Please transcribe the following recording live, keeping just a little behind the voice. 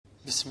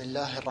بسم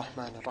الله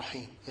الرحمن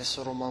الرحيم.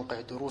 يسر موقع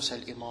دروس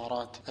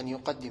الإمارات أن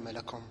يقدم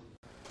لكم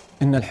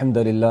إن الحمد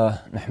لله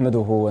نحمده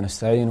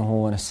ونستعينه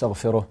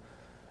ونستغفره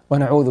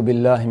ونعوذ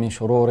بالله من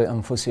شرور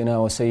أنفسنا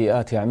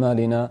وسيئات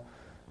أعمالنا،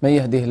 من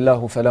يهده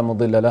الله فلا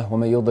مضل له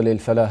ومن يضلل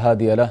فلا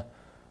هادي له،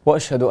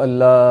 وأشهد أن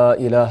لا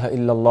إله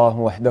إلا الله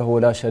وحده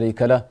لا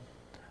شريك له،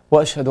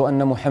 وأشهد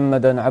أن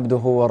محمدا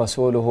عبده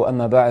ورسوله.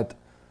 أما بعد،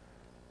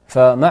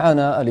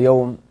 فمعنا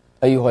اليوم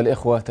أيها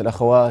الإخوة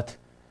الأخوات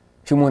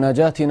في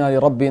مناجاتنا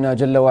لربنا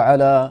جل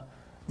وعلا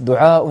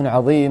دعاء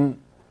عظيم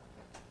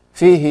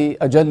فيه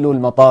أجل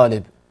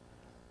المطالب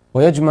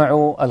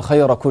ويجمع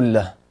الخير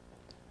كله.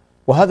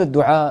 وهذا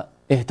الدعاء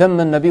اهتم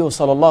النبي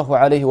صلى الله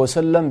عليه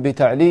وسلم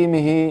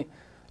بتعليمه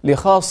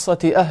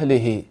لخاصة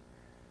أهله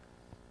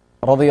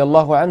رضي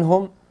الله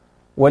عنهم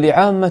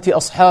ولعامة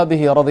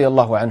أصحابه رضي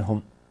الله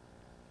عنهم،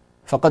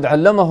 فقد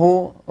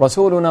علمه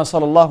رسولنا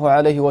صلى الله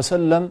عليه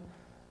وسلم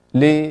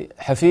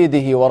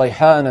لحفيده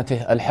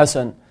وريحانته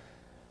الحسن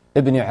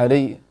ابن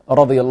علي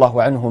رضي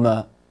الله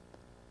عنهما،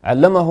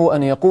 علمه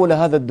أن يقول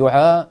هذا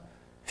الدعاء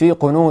في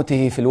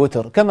قنوته في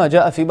الوتر كما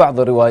جاء في بعض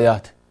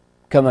الروايات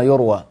كما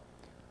يروى.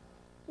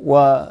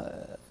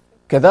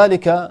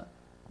 وكذلك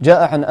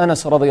جاء عن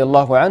أنس رضي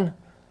الله عنه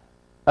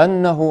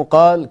أنه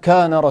قال: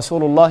 كان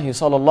رسول الله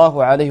صلى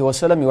الله عليه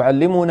وسلم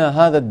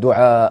يعلمنا هذا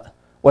الدعاء،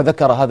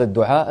 وذكر هذا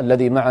الدعاء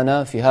الذي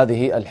معنا في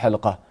هذه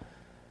الحلقة.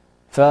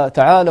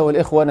 فتعالوا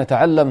الإخوة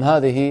نتعلم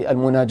هذه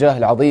المناجاة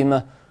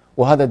العظيمة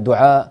وهذا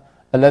الدعاء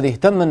الذي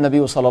اهتم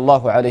النبي صلى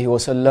الله عليه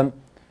وسلم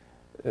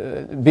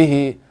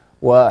به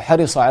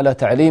وحرص على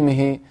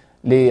تعليمه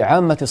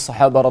لعامة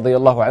الصحابة رضي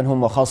الله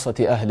عنهم وخاصة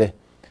أهله.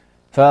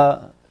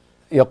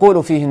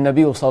 فيقول فيه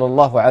النبي صلى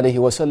الله عليه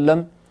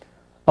وسلم: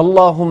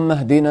 اللهم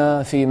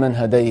اهدنا فيمن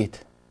هديت.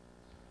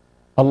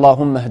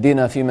 اللهم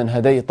اهدنا فيمن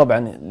هديت. طبعا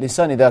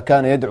الإنسان إذا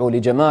كان يدعو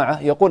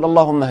لجماعة يقول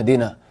اللهم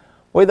اهدنا،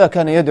 وإذا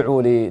كان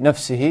يدعو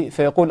لنفسه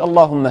فيقول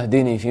اللهم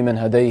اهدني فيمن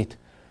هديت،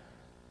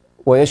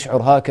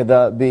 ويشعر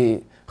هكذا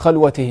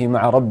بخلوته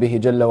مع ربه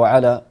جل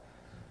وعلا.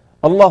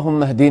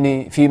 اللهم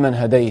اهدني فيمن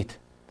هديت،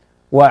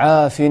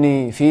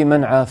 وعافني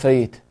فيمن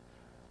عافيت،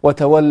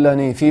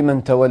 وتولني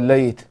فيمن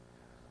توليت،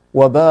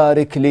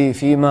 وبارك لي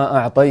فيما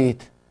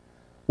أعطيت،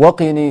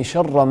 وقني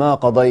شر ما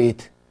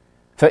قضيت،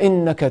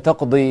 فإنك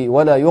تقضي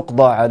ولا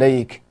يقضى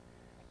عليك،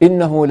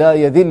 إنه لا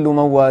يذل من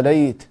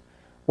واليت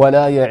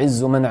ولا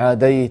يعز من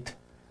عاديت،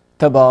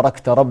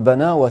 تباركت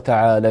ربنا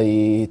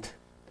وتعاليت.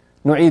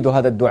 نعيد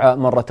هذا الدعاء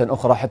مرة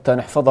أخرى حتى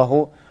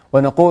نحفظه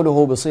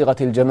ونقوله بصيغة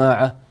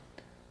الجماعة،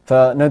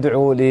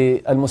 فندعو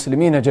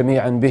للمسلمين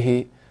جميعا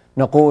به.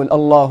 نقول: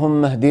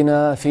 اللهم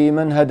اهدنا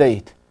فيمن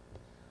هديت،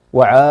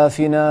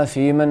 وعافنا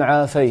فيمن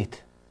عافيت.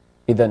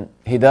 إذن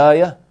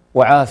هداية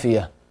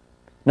وعافية.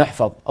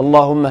 نحفظ: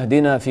 اللهم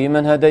اهدنا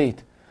فيمن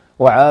هديت،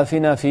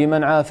 وعافنا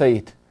فيمن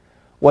عافيت،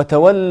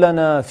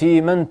 وتولنا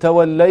فيمن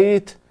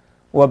توليت،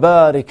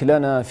 وبارك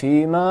لنا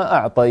فيما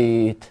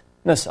أعطيت.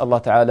 نسأل الله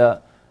تعالى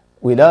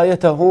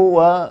ولايته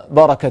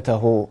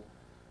وبركته.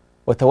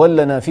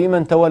 وتولنا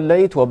فيمن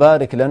توليت،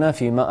 وبارك لنا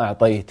فيما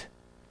أعطيت،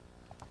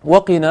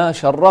 وقنا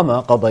شر ما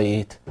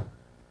قضيت.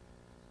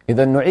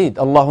 إذن نعيد: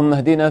 اللهم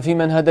اهدنا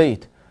فيمن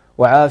هديت،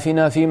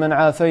 وعافنا فيمن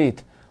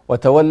عافيت،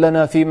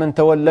 وتولنا فيمن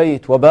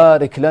توليت،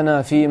 وبارك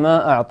لنا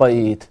فيما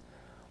أعطيت،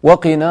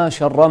 وقنا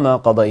شر ما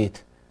قضيت.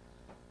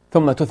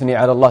 ثم تثني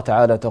على الله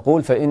تعالى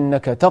تقول: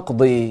 فإنك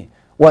تقضي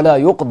ولا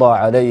يقضى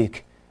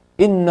عليك،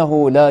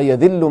 إنه لا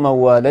يذل من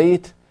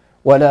واليت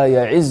ولا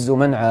يعز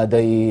من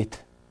عاديت.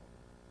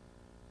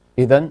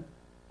 إذن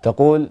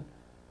تقول: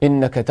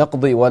 إنك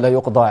تقضي ولا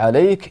يقضى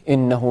عليك،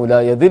 إنه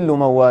لا يذل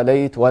من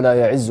واليت ولا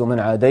يعز من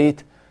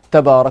عاديت،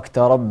 تباركت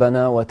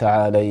ربنا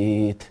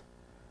وتعاليت.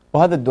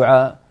 وهذا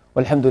الدعاء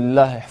والحمد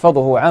لله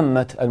يحفظه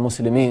عامة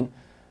المسلمين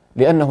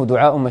لأنه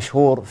دعاء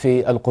مشهور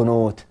في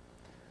القنوت.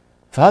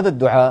 فهذا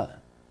الدعاء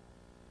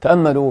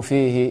تأملوا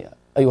فيه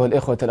أيها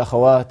الإخوة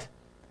الأخوات.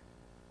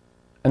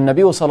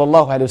 النبي صلى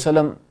الله عليه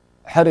وسلم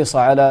حرص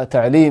على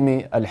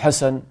تعليم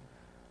الحسن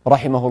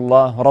رحمه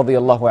الله رضي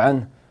الله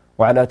عنه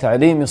وعلى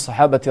تعليم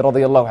الصحابة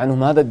رضي الله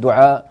عنهم هذا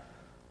الدعاء،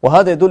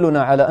 وهذا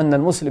يدلنا على أن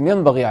المسلم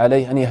ينبغي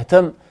عليه أن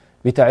يهتم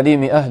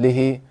بتعليم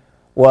أهله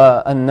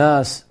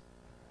والناس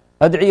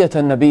أدعية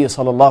النبي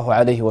صلى الله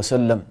عليه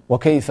وسلم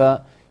وكيف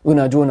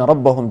يناجون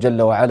ربهم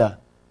جل وعلا.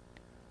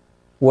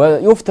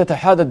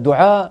 ويفتتح هذا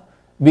الدعاء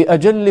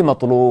بأجل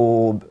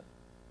مطلوب،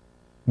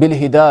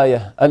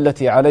 بالهداية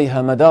التي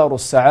عليها مدار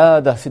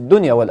السعادة في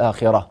الدنيا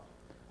والآخرة.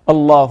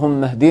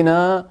 اللهم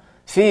اهدنا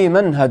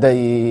فيمن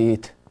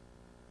هديت.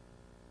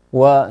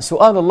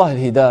 وسؤال الله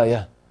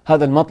الهداية،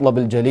 هذا المطلب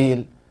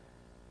الجليل،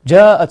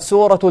 جاءت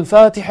سورة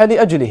الفاتحة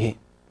لأجله،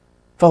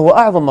 فهو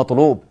أعظم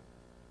مطلوب.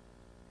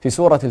 في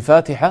سورة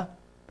الفاتحة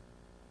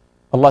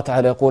الله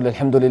تعالى يقول: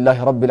 الحمد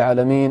لله رب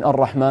العالمين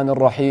الرحمن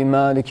الرحيم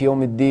مالك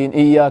يوم الدين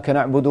إياك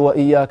نعبد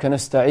وإياك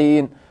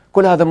نستعين.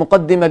 كل هذا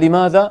مقدمة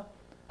لماذا؟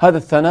 هذا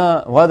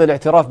الثناء وهذا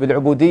الاعتراف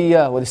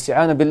بالعبودية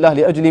والاستعانة بالله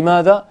لأجل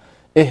ماذا؟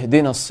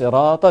 اهدنا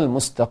الصراط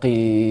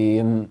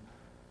المستقيم.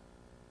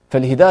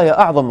 فالهداية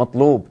أعظم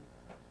مطلوب،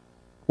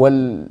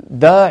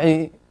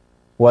 والداعي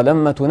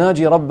ولما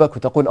تناجي ربك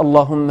وتقول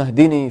اللهم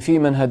اهدني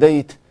فيمن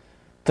هديت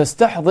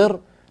تستحضر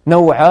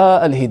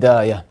نوعاء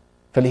الهداية.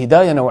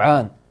 فالهداية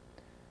نوعان،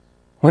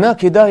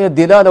 هناك هداية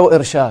دلالة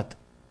وإرشاد،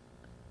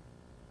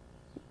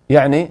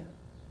 يعني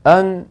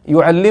أن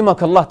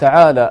يعلمك الله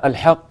تعالى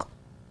الحق،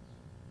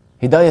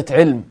 هداية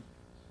علم،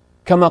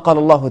 كما قال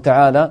الله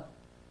تعالى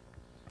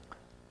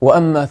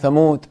وأما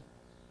ثمود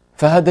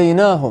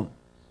فهديناهم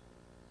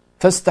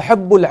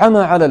فاستحبوا العمى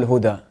على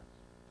الهدى.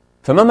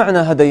 فما معنى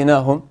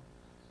هديناهم؟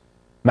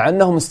 مع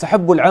أنهم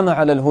استحبوا العمى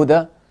على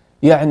الهدى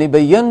يعني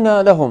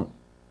بينا لهم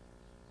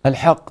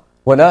الحق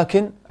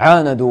ولكن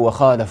عاندوا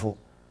وخالفوا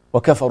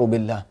وكفروا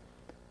بالله.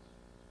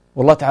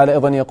 والله تعالى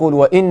أيضا يقول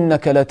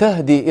وإنك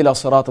لتهدي إلى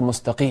صراط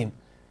مستقيم.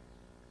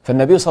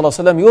 فالنبي صلى الله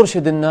عليه وسلم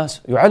يرشد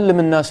الناس، يعلم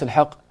الناس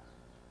الحق،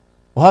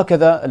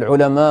 وهكذا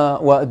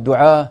العلماء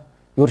والدعاة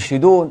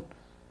يرشدون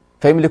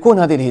فيملكون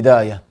هذه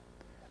الهداية.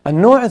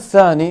 النوع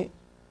الثاني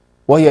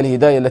وهي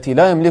الهداية التي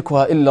لا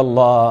يملكها إلا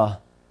الله،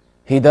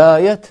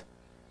 هداية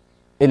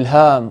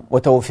إلهام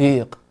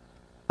وتوفيق،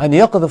 أن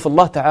يقذف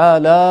الله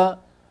تعالى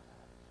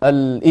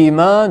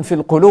الإيمان في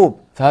القلوب،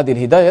 فهذه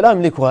الهداية لا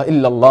يملكها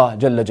إلا الله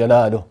جل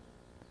جلاله،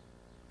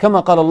 كما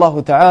قال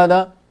الله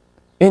تعالى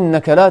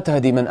إنك لا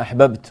تهدي من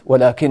أحببت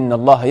ولكن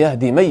الله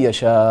يهدي من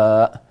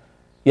يشاء،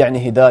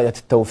 يعني هداية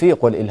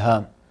التوفيق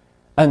والإلهام،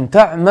 أن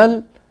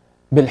تعمل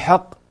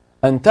بالحق،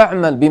 أن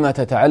تعمل بما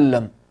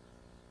تتعلم،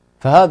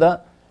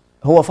 فهذا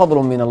هو فضل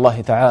من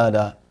الله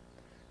تعالى.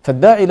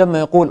 فالداعي لما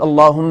يقول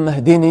اللهم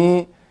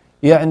اهدني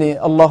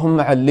يعني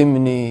اللهم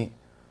علمني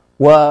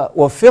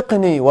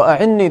ووفقني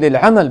وأعني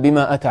للعمل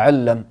بما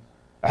أتعلم،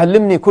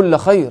 علمني كل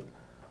خير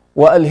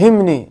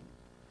وألهمني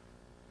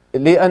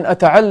لأن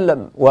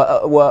أتعلم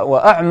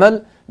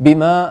وأعمل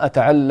بما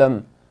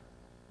أتعلم،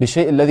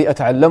 بالشيء الذي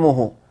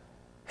أتعلمه،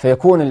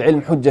 فيكون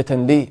العلم حجة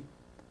لي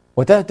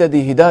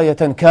وتهتدي هداية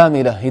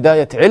كاملة،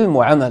 هداية علم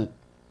وعمل.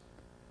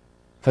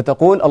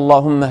 فتقول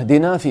اللهم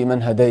اهدنا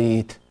فيمن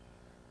هديت.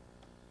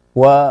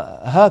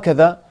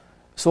 وهكذا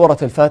سورة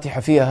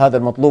الفاتحة فيها هذا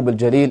المطلوب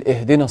الجليل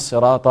اهدنا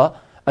الصراط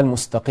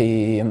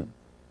المستقيم.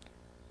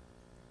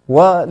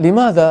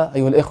 ولماذا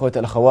أيها الإخوة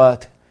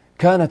الأخوات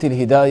كانت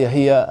الهداية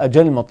هي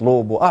أجل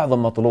مطلوب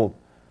وأعظم مطلوب،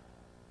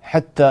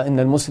 حتى إن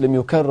المسلم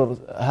يكرر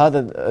هذا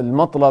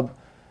المطلب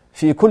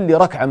في كل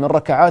ركعة من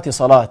ركعات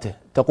صلاته،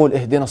 تقول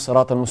اهدنا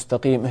الصراط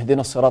المستقيم،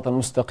 اهدنا الصراط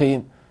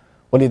المستقيم.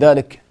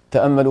 ولذلك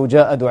تأملوا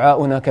جاء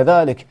دعاؤنا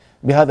كذلك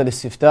بهذا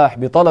الاستفتاح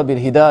بطلب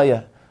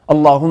الهداية،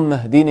 اللهم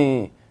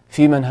اهدني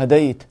فيمن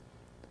هديت.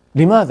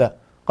 لماذا؟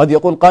 قد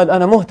يقول قال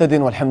أنا مهتد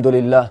والحمد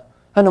لله،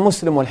 أنا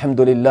مسلم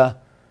والحمد لله،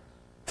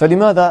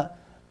 فلماذا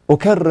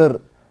أكرر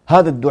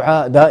هذا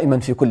الدعاء دائما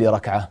في كل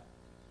ركعة؟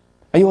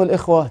 أيها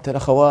الإخوة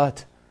الأخوات،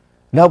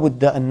 لا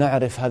بد أن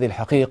نعرف هذه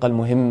الحقيقة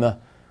المهمة،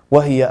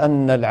 وهي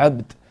أن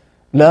العبد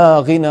لا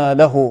غنى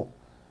له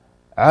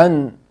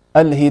عن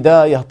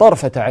الهداية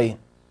طرفة عين.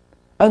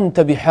 أنت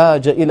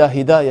بحاجة إلى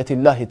هداية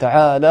الله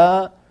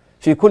تعالى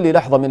في كل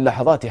لحظة من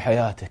لحظات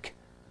حياتك،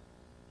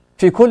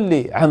 في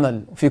كل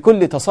عمل، في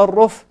كل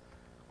تصرف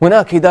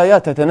هناك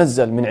هدايات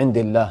تتنزل من عند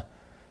الله.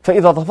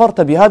 فإذا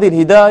ظفرت بهذه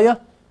الهداية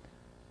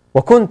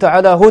وكنت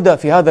على هدى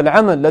في هذا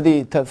العمل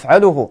الذي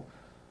تفعله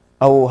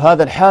أو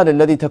هذا الحال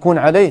الذي تكون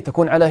عليه،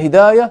 تكون على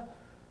هداية،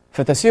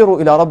 فتسير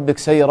إلى ربك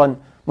سيرا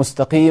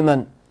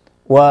مستقيما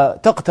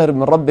وتقترب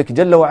من ربك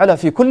جل وعلا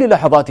في كل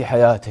لحظات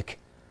حياتك.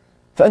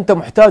 فأنت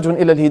محتاج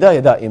إلى الهداية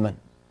دائما.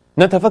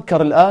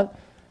 نتفكر الآن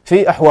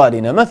في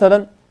أحوالنا،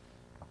 مثلا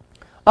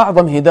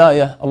أعظم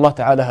هداية الله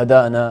تعالى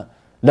هدانا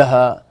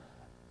لها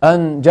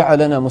أن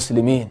جعلنا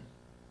مسلمين،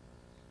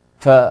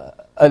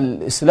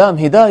 فالإسلام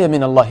هداية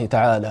من الله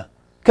تعالى.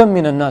 كم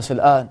من الناس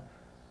الآن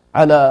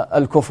على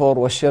الكفر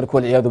والشرك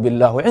والعياذ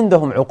بالله،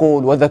 وعندهم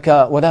عقول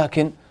وذكاء،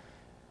 ولكن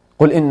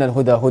قل إن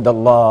الهدى هدى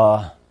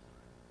الله.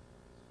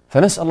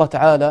 فنسأل الله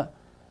تعالى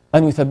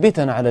أن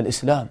يثبتنا على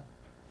الإسلام.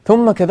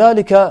 ثم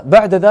كذلك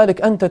بعد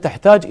ذلك أنت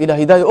تحتاج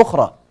إلى هداية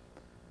أخرى،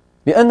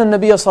 لأن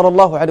النبي صلى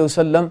الله عليه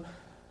وسلم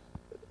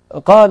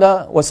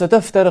قال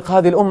وستفترق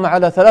هذه الأمة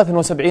على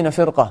 73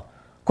 فرقة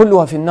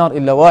كلها في النار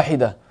إلا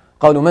واحدة.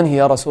 قالوا من هي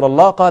يا رسول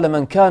الله؟ قال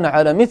من كان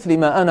على مثل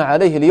ما أنا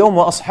عليه اليوم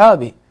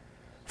وأصحابي.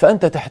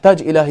 فأنت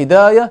تحتاج إلى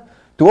هداية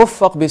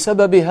توفق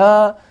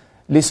بسببها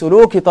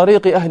لسلوك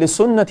طريق أهل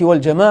السنة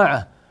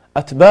والجماعة،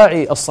 أتباع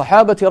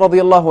الصحابة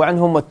رضي الله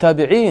عنهم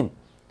والتابعين،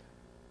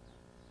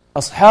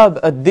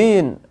 أصحاب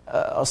الدين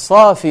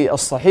الصافي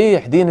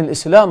الصحيح، دين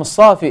الإسلام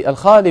الصافي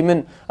الخالي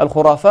من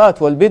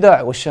الخرافات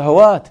والبدع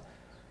والشهوات.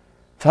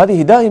 فهذه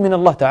هداية من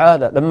الله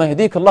تعالى، لما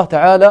يهديك الله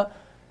تعالى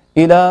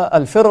إلى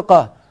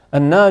الفرقة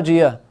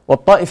الناجية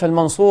والطائفة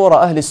المنصورة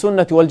أهل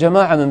السنة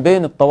والجماعة من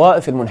بين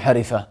الطوائف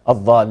المنحرفة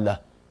الضالة،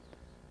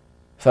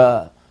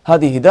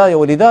 فهذه هداية.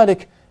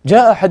 ولذلك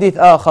جاء حديث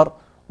آخر،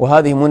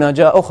 وهذه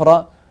مناجاة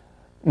أخرى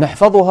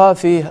نحفظها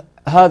في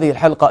هذه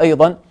الحلقة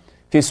أيضا،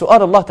 في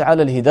سؤال الله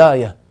تعالى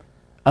الهداية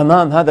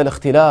أمام هذا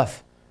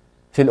الاختلاف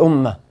في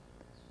الأمة.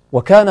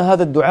 وكان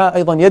هذا الدعاء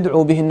أيضا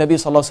يدعو به النبي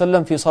صلى الله عليه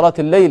وسلم في صلاة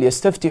الليل،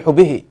 يستفتح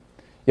به،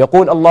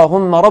 يقول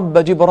اللهم رب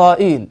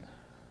جبرائيل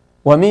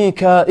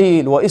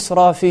وميكائيل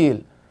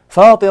وإسرافيل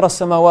فاطر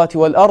السماوات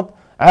والأرض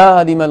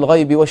عالم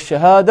الغيب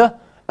والشهادة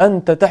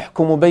أنت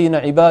تحكم بين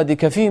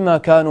عبادك فيما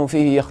كانوا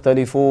فيه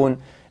يختلفون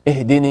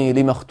اهدني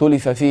لما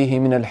اختلف فيه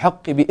من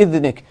الحق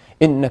بإذنك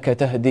إنك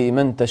تهدي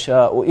من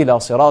تشاء إلى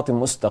صراط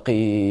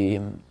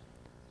مستقيم.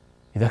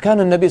 إذا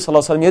كان النبي صلى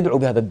الله عليه وسلم يدعو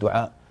بهذا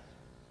الدعاء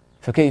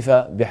فكيف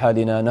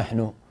بحالنا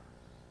نحن؟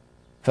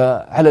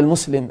 فعلى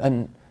المسلم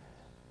أن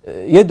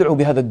يدعو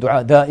بهذا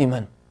الدعاء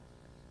دائما،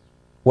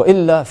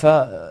 وإلا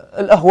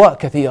فالأهواء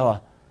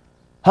كثيرة.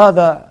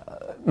 هذا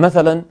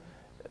مثلا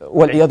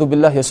والعياذ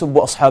بالله يسب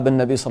أصحاب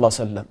النبي صلى الله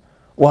عليه وسلم،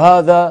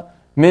 وهذا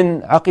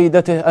من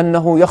عقيدته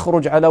أنه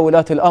يخرج على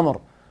ولاة الأمر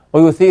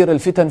ويثير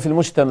الفتن في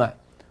المجتمع،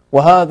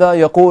 وهذا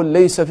يقول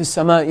ليس في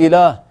السماء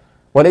إله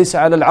وليس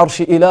على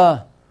العرش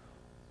إله،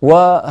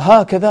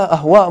 وهكذا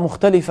أهواء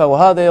مختلفة،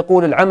 وهذا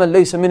يقول العمل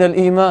ليس من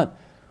الإيمان،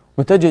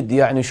 وتجد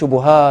يعني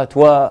شبهات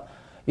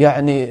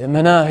ويعني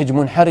مناهج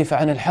منحرفة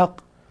عن الحق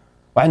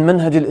وعن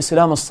منهج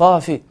الإسلام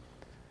الصافي.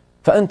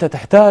 فأنت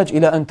تحتاج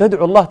إلى أن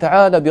تدعو الله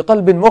تعالى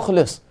بقلب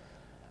مخلص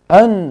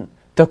أن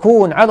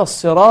تكون على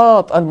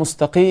الصراط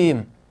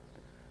المستقيم،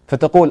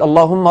 فتقول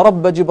اللهم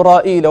رب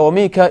جبرائيل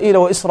وميكائيل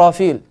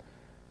وإسرافيل.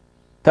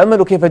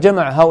 تأملوا كيف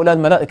جمع هؤلاء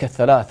الملائكة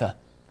الثلاثة.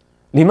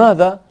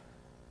 لماذا؟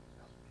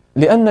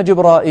 لأن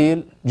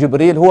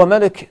جبريل هو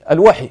ملك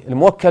الوحي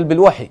الموكل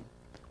بالوحي،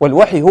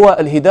 والوحي هو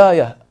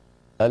الهداية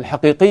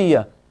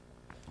الحقيقية،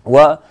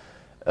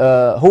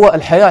 وهو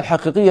الحياة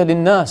الحقيقية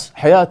للناس،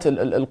 حياة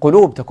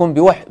القلوب تكون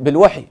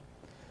بالوحي.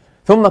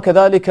 ثم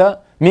كذلك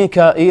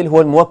ميكائيل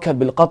هو الموكل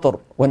بالقطر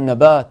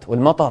والنبات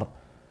والمطر،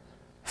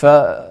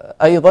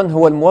 فأيضا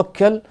هو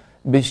الموكل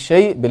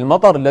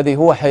بالمطر الذي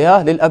هو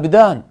حياة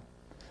للأبدان.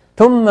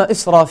 ثم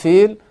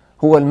إسرافيل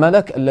هو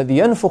الملك الذي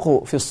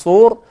ينفخ في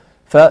الصور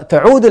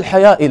فتعود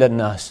الحياة إلى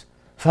الناس.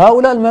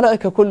 فهؤلاء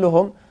الملائكة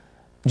كلهم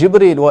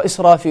جبريل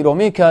وإسرافيل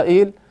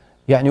وميكائيل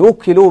يعني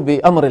وكلوا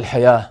بأمر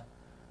الحياة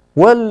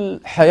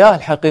والحياة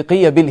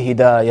الحقيقية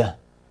بالهداية،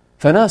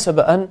 فناسب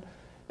أن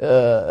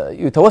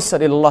يتوسل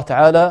إلى الله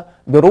تعالى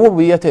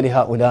بربوبيته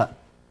لهؤلاء.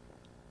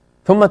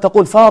 ثم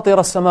تقول فاطر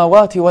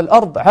السماوات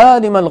والأرض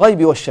عالم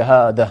الغيب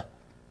والشهادة،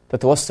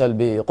 تتوسل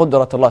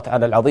بقدرة الله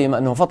تعالى العظيمة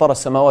أنه فطر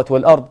السماوات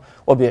والأرض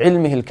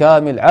وبعلمه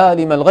الكامل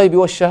عالم الغيب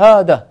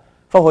والشهادة،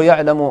 فهو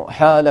يعلم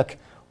حالك،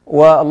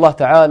 والله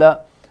تعالى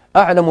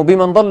أعلم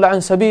بمن ضل عن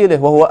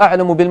سبيله وهو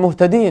أعلم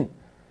بالمهتدين.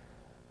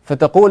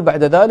 فتقول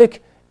بعد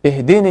ذلك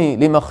اهدني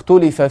لما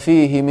اختلف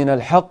فيه من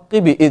الحق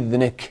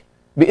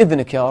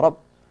بإذنك يا رب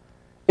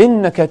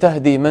إنك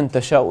تهدي من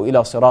تشاء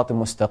إلى صراط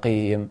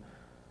مستقيم.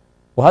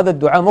 وهذا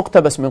الدعاء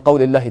مقتبس من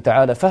قول الله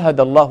تعالى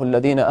فهدى الله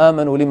الذين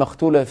آمنوا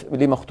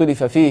لما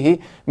اختلف فيه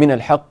من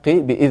الحق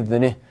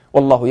بإذنه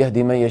والله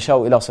يهدي من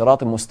يشاء إلى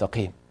صراط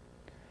مستقيم.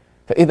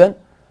 فإذا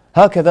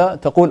هكذا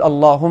تقول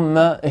اللهم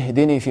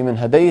اهدني فيمن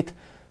هديت،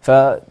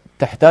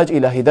 فتحتاج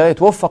إلى هداية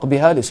توفق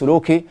بها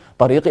لسلوك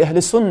طريق أهل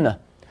السنة.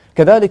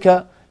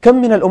 كذلك كم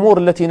من الأمور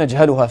التي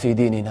نجهلها في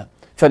ديننا،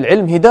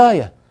 فالعلم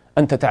هداية،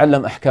 أن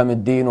تتعلم أحكام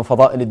الدين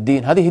وفضائل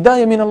الدين هذه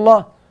هداية من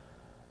الله،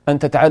 أن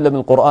تتعلم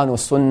القرآن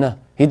والسنة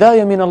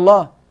هداية من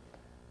الله،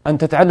 أن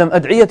تتعلم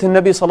أدعية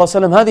النبي صلى الله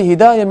عليه وسلم هذه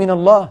هداية من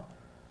الله.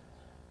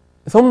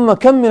 ثم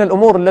كم من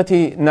الأمور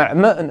التي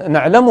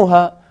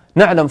نعلمها،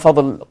 نعلم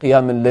فضل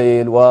قيام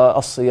الليل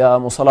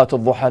والصيام وصلاة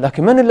الضحى،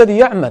 لكن من الذي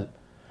يعمل؟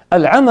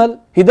 العمل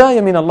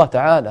هداية من الله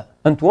تعالى،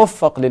 أن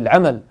توفق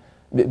للعمل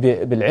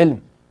بالعلم.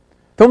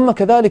 ثم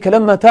كذلك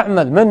لما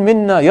تعمل من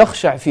منا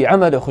يخشع في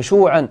عمله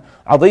خشوعا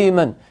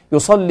عظيما،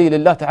 يصلي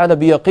لله تعالى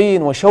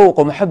بيقين وشوق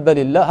ومحبة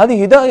لله،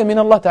 هذه هداية من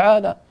الله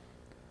تعالى.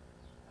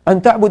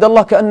 أن تعبد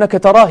الله كأنك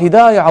تراه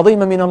هداية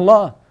عظيمة من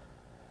الله.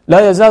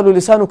 لا يزال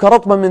لسانك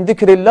رطبا من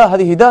ذكر الله،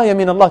 هذه هداية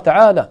من الله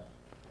تعالى.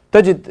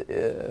 تجد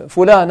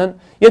فلانا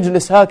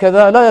يجلس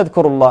هكذا لا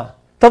يذكر الله،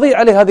 تضيع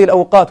عليه هذه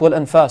الأوقات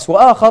والأنفاس،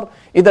 وآخر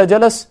إذا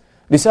جلس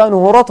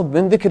لسانه رطب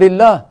من ذكر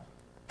الله،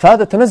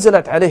 فهذا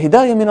تنزلت عليه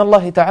هداية من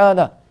الله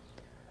تعالى.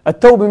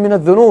 التوبة من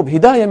الذنوب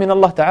هداية من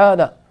الله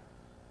تعالى،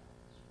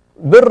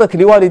 برك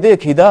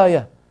لوالديك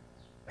هداية،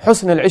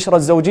 حسن العشرة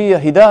الزوجية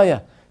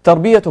هداية،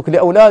 تربيتك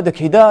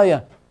لأولادك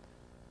هداية،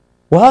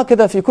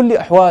 وهكذا في كل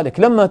أحوالك.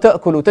 لما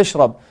تأكل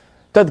وتشرب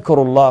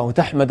تذكر الله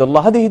وتحمد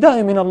الله، هذه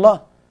هداية من الله.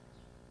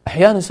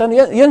 أحيانا الإنسان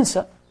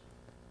ينسى،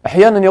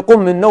 أحيانا يقوم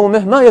من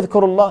نومه ما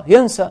يذكر الله،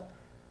 ينسى،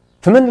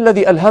 فمن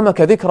الذي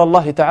ألهمك ذكر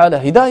الله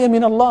تعالى؟ هداية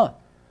من الله.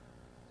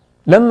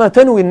 لما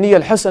تنوي النية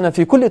الحسنة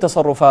في كل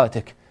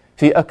تصرفاتك،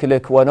 في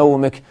أكلك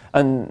ونومك،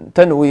 أن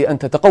تنوي أن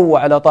تتقوى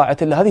على طاعة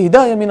الله، هذه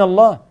هداية من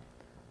الله.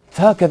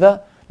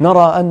 فهكذا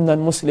نرى أن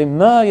المسلم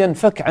ما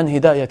ينفك عن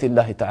هداية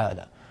الله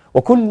تعالى،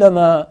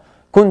 وكلما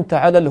كنت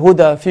على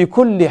الهدى في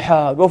كل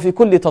حال وفي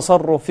كل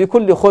تصرف في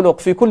كل خلق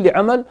في كل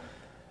عمل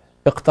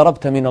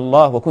اقتربت من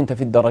الله وكنت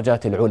في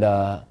الدرجات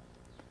العلى.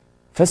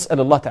 فاسأل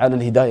الله تعالى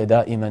الهداية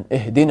دائما،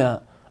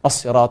 اهدنا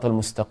الصراط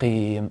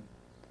المستقيم.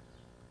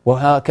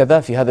 وهكذا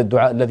في هذا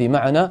الدعاء الذي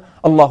معنا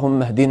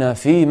اللهم اهدنا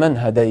فيمن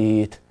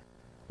هديت.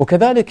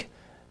 وكذلك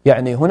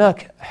يعني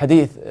هناك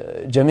حديث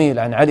جميل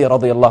عن علي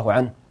رضي الله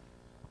عنه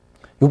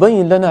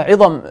يبين لنا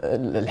عظم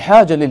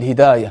الحاجة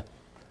للهداية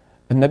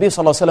النبي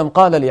صلى الله عليه وسلم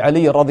قال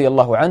لعلي رضي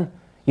الله عنه: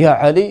 يا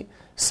علي،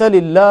 سل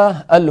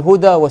الله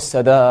الهدى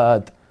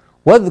والسداد،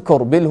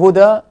 واذكر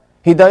بالهدى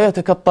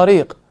هدايتك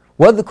الطريق،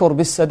 واذكر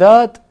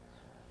بالسداد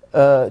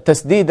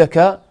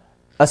تسديدك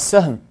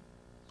السهم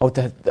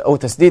أو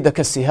تسديدك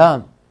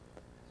السهام.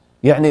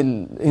 يعني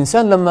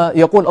الإنسان لما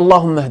يقول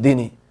اللهم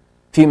اهدني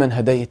فيمن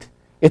هديت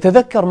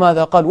يتذكر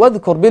ماذا قال: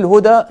 واذكر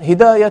بالهدى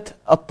هداية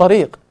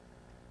الطريق.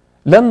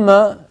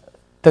 لما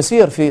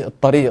تسير في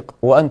الطريق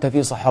وأنت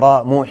في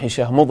صحراء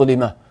موحشة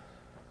مظلمة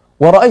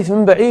ورأيت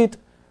من بعيد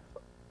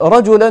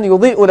رجلا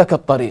يضيء لك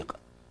الطريق،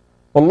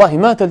 والله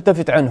ما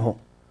تلتفت عنه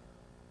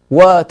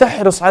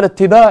وتحرص على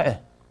اتباعه،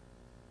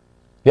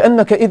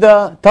 لأنك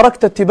إذا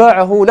تركت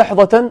اتباعه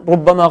لحظة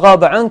ربما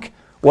غاب عنك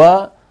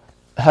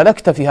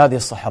وهلكت في هذه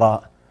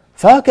الصحراء.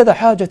 فهكذا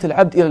حاجة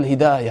العبد إلى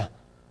الهداية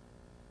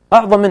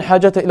أعظم من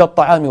حاجته إلى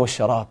الطعام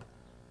والشراب.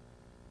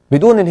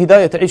 بدون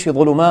الهداية تعيش في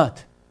ظلمات.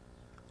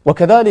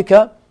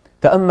 وكذلك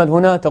تأمل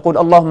هنا تقول: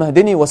 اللهم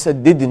اهدني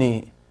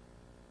وسددني،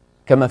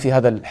 كما في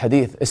هذا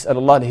الحديث: اسأل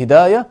الله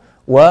الهداية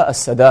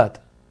والسداد.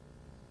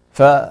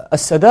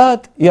 فالسداد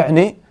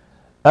يعني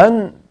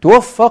أن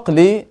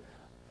توفق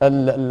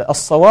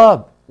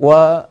للصواب،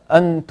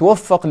 وأن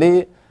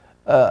توفق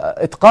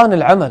لإتقان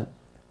العمل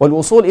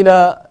والوصول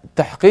إلى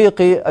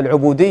تحقيق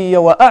العبودية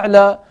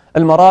وأعلى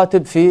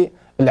المراتب في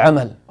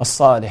العمل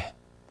الصالح.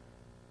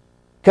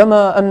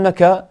 كما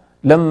أنك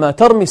لما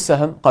ترمي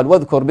السهم قال: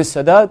 واذكر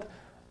بالسداد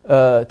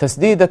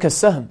تسديدك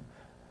السهم.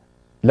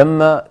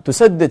 لما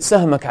تسدد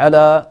سهمك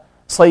على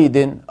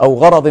صيد أو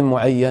غرض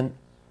معين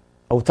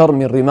أو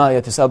ترمي الرماية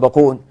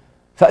يتسابقون،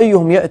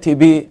 فأيهم يأتي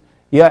ب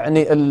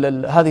يعني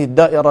هذه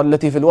الدائرة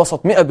التي في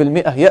الوسط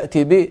 100%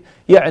 يأتي ب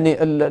يعني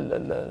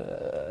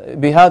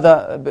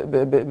بهذا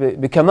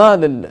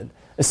بكمال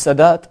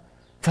السداد.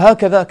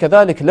 فهكذا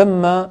كذلك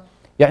لما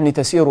يعني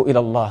تسير إلى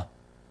الله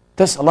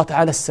تسأل الله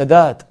تعالى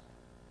السداد.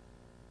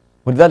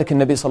 ولذلك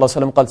النبي صلى الله عليه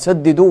وسلم قال: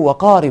 سددوا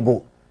وقاربوا،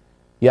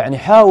 يعني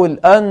حاول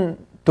أن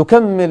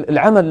تكمل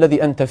العمل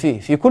الذي أنت فيه.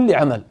 في كل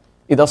عمل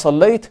إذا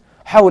صليت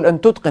حاول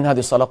أن تتقن هذه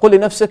الصلاة. قل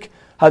لنفسك: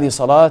 هذه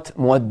صلاة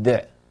مودع،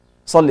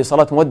 صلي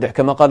صلاة مودع،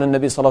 كما قال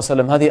النبي صلى الله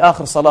عليه وسلم: هذه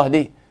آخر صلاة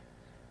لي.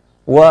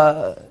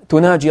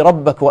 وتناجي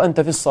ربك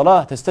وأنت في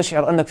الصلاة،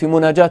 تستشعر أنك في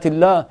مناجاة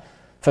الله،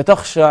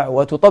 فتخشع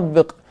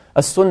وتطبق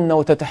السنة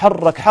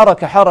وتتحرك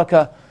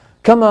حركة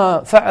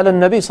كما فعل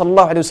النبي صلى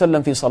الله عليه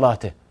وسلم في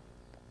صلاته،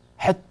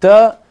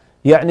 حتى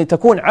يعني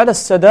تكون على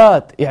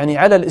السداد، يعني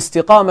على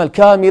الاستقامة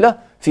الكاملة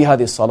في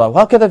هذه الصلاة.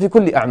 وهكذا في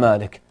كل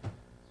أعمالك.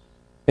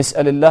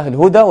 اسأل الله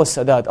الهدى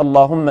والسداد.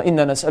 اللهم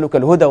إنا نسألك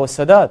الهدى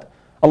والسداد.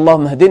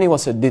 اللهم اهدني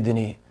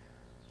وسددني.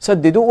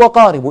 سددوا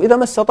وقاربوا إذا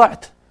ما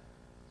استطعت.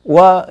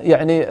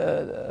 ويعني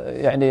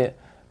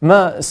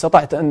ما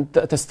استطعت أن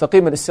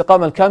تستقيم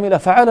الاستقامة الكاملة،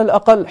 فعلى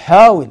الأقل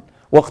حاول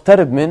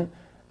واقترب من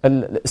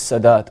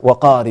السداد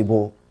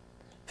وقاربوا.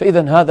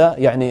 فإذا هذا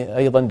يعني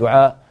أيضا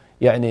دعاء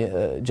يعني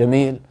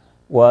جميل،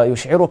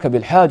 ويشعرك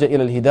بالحاجة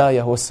إلى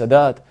الهداية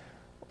والسداد،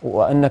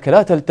 وأنك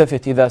لا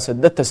تلتفت إذا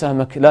سددت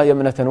سهمك لا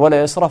يمنة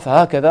ولا يسرى،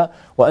 فهكذا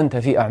وأنت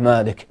في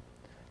أعمالك.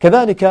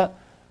 كذلك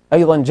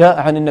أيضا جاء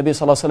عن النبي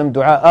صلى الله عليه وسلم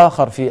دعاء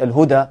آخر في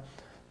الهدى،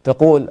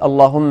 تقول: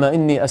 اللهم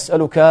إني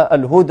أسألك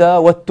الهدى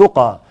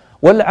والتقى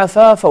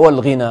والعفاف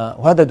والغنى.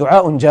 وهذا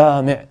دعاء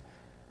جامع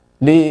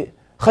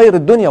لخير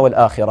الدنيا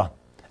والآخرة.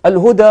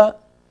 الهدى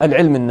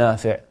العلم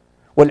النافع،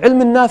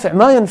 والعلم النافع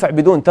ما ينفع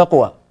بدون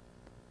تقوى.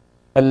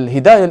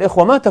 الهداية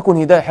الإخوة ما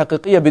تكون هداية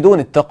حقيقية بدون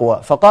التقوى.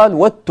 فقال: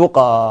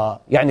 والتقى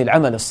يعني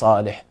العمل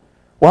الصالح،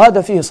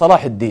 وهذا فيه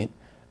صلاح الدين،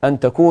 أن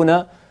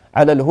تكون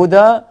على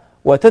الهدى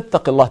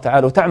وتتقي الله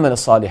تعالى وتعمل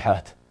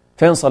الصالحات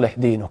فينصلح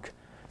دينك.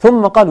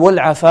 ثم قال: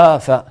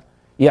 والعفاف،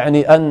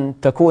 يعني أن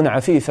تكون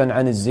عفيفا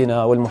عن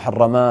الزنا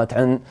والمحرمات،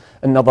 عن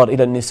النظر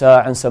إلى النساء،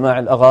 عن سماع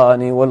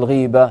الأغاني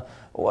والغيبة،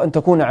 وأن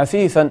تكون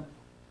عفيفا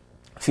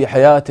في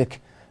حياتك،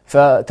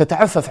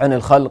 فتتعفف عن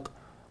الخلق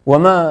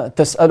وما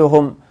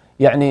تسألهم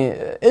يعني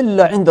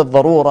إلا عند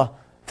الضرورة،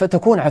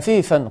 فتكون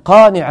عفيفا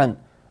قانعا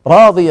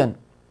راضيا.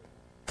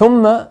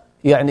 ثم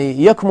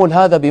يعني يكمل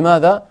هذا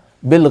بماذا؟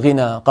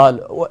 بالغنى. قال: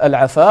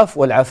 العفاف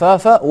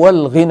والعفاف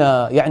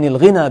والغنى، يعني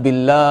الغنى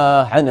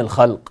بالله عن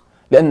الخلق،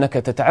 لأنك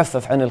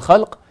تتعفف عن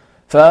الخلق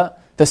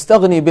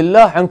فتستغني بالله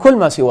عن كل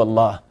ما سوى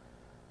الله.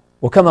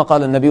 وكما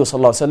قال النبي صلى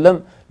الله عليه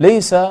وسلم: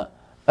 ليس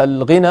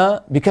الغنى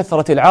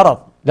بكثرة العرض.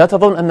 لا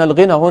تظن أن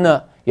الغنى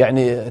هنا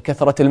يعني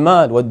كثرة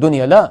المال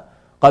والدنيا، لا.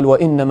 قال: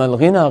 وإنما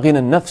الغنى غنى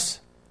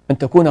النفس، أن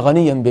تكون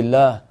غنيا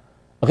بالله،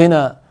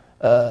 غنى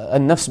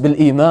النفس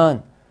بالإيمان،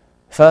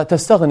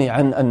 فتستغني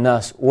عن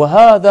الناس.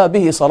 وهذا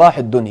به صلاح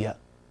الدنيا،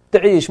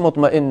 تعيش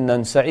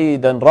مطمئنا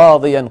سعيدا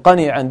راضيا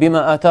قنيعا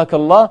بما آتاك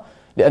الله،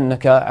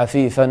 لأنك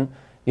عفيفا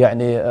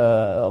يعني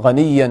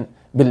غنيا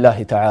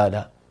بالله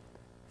تعالى.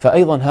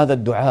 فأيضا هذا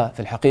الدعاء في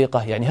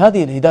الحقيقة يعني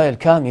هذه الهداية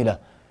الكاملة،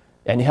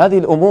 يعني هذه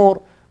الأمور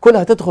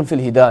كلها تدخل في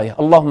الهداية.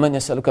 اللهم إني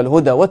أسألك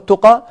الهدى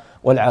والتقى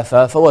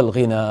والعفاف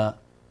والغنى.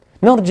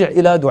 نرجع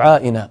إلى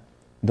دعائنا،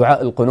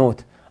 دعاء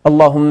القنوت: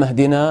 اللهم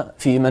اهدنا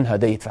في من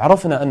هديت.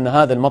 فعرفنا أن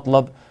هذا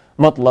المطلب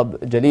مطلب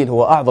جليل،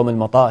 هو أعظم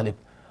المطالب.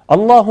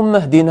 اللهم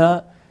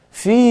اهدنا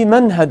في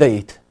من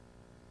هديت.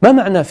 ما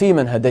معنى في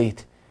من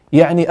هديت؟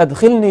 يعني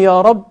أدخلني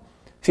يا رب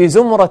في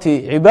زمرة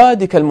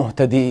عبادك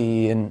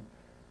المهتدين،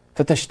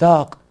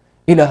 فتشتاق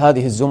إلى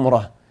هذه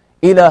الزمرة،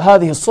 إلى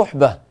هذه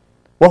الصحبة،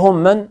 وهم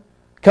من؟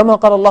 كما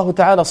قال الله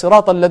تعالى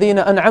صراط الذين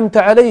أنعمت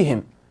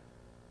عليهم.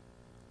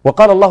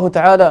 وقال الله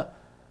تعالى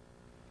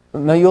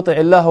من يطع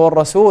الله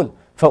والرسول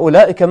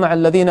فأولئك مع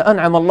الذين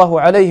أنعم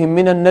الله عليهم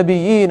من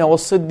النبيين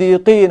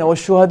والصديقين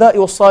والشهداء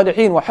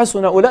والصالحين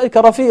وحسن أولئك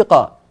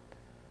رفيقا.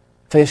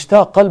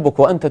 فيشتاق قلبك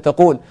وأنت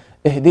تقول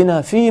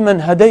اهدنا في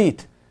من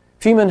هديت،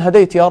 في من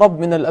هديت يا رب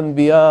من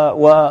الأنبياء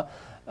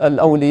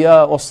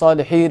والأولياء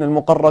والصالحين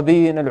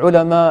المقربين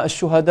العلماء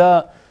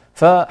الشهداء،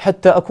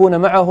 فحتى أكون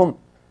معهم،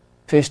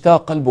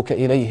 فيشتاق قلبك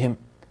إليهم.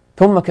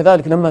 ثم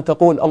كذلك لما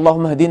تقول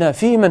اللهم اهدنا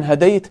في من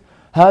هديت،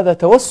 هذا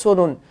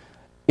توسل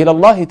إلى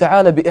الله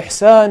تعالى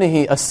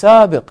بإحسانه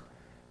السابق،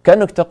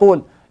 كأنك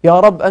تقول يا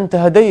رب أنت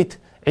هديت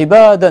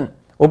عبادا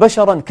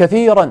وبشرا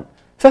كثيرا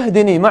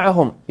فاهدني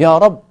معهم يا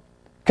رب،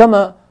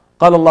 كما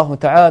قال الله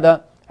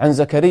تعالى عن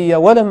زكريا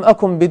ولم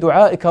أكن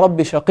بدعائك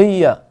رب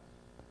شقيا.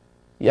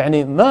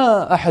 يعني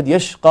ما أحد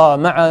يشقى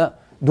مع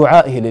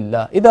دعائه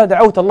لله، إذا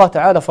دعوت الله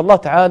تعالى فالله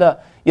تعالى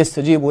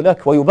يستجيب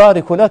لك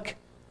ويبارك لك.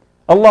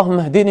 اللهم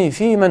اهدني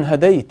في من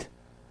هديت،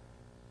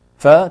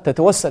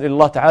 فتتوسل إلى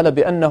الله تعالى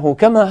بأنه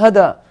كما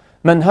هدى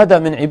من هدى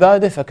من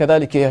عباده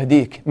فكذلك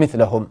يهديك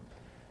مثلهم.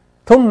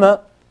 ثم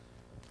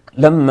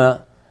لما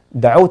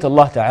دعوت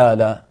الله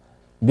تعالى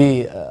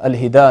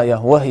بالهداية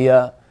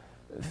وهي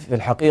في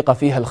الحقيقة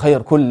فيها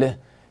الخير كله،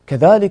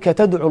 كذلك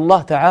تدعو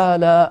الله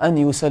تعالى أن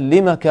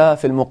يسلمك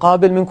في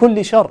المقابل من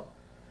كل شر،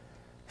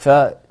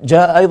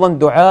 فجاء أيضا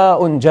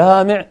دعاء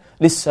جامع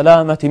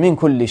للسلامة من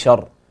كل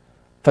شر،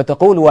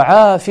 فتقول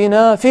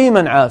وعافنا في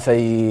من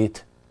عافيت.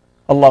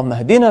 اللهم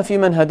اهدنا في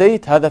من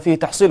هديت، هذا فيه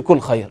تحصيل كل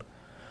خير،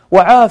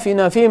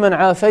 وعافنا في من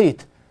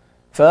عافيت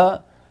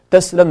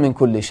فتسلم من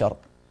كل شر.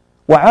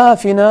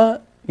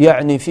 وعافنا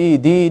يعني في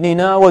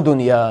ديننا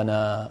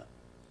ودنيانا،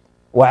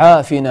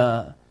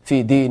 وعافنا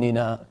في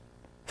ديننا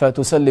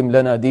فتسلم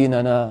لنا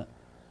ديننا،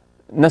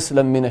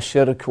 نسلم من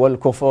الشرك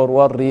والكفر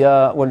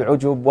والرياء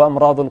والعجب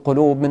وأمراض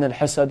القلوب من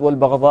الحسد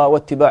والبغضاء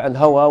واتباع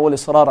الهوى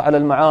والإصرار على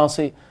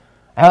المعاصي.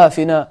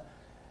 عافنا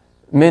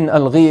من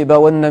الغيبة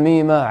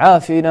والنميمة،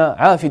 عافنا،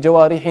 عافي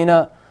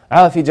جوارحنا،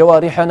 عافي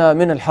جوارحنا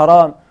من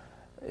الحرام،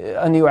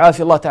 أن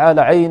يعافي الله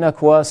تعالى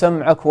عينك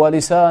وسمعك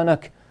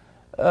ولسانك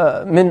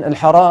من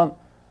الحرام.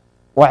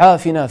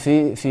 وعافنا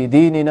في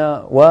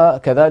ديننا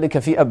وكذلك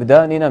في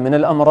أبداننا من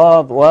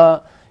الأمراض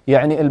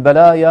ويعني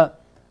البلايا.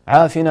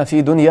 عافنا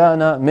في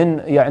دنيانا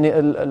من يعني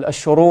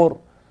الشرور.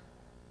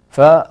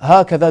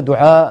 فهكذا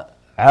دعاء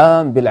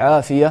عام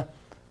بالعافية،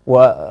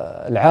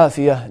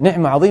 والعافية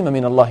نعمة عظيمة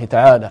من الله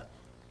تعالى،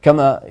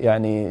 كما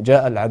يعني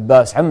جاء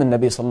العباس عم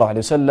النبي صلى الله عليه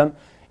وسلم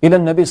إلى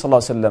النبي صلى الله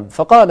عليه وسلم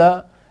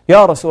فقال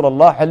يا رسول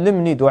الله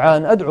علمني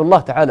دعاء أدعو الله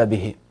تعالى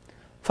به.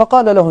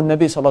 فقال له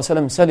النبي صلى الله عليه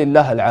وسلم سل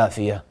الله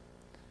العافية.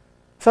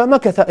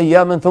 فمكث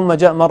أياما ثم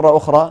جاء مرة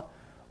أخرى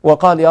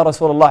وقال يا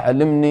رسول الله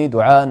علمني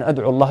دعاء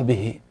أدعو الله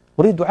به،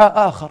 أريد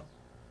دعاء آخر.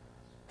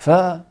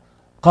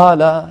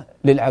 فقال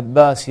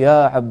للعباس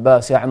يا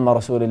عباس يا عم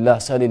رسول الله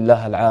سل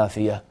الله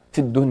العافية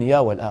في الدنيا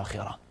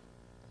والآخرة.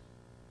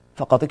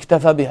 فقد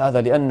اكتفى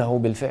بهذا لأنه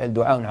بالفعل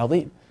دعاء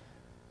عظيم.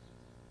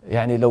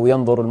 يعني لو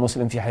ينظر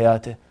المسلم في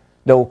حياته،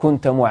 لو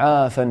كنت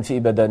معافا في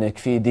بدنك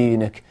في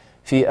دينك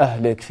في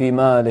أهلك في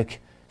مالك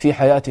في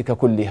حياتك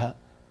كلها،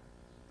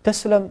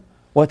 تسلم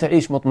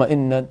وتعيش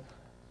مطمئنا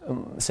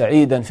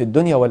سعيدا في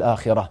الدنيا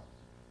والآخرة.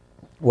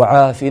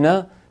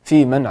 وعافنا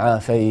في من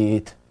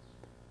عافيت.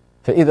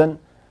 فإذا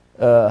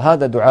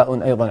هذا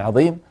دعاء أيضا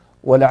عظيم،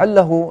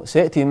 ولعله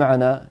سيأتي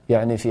معنا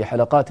يعني في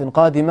حلقات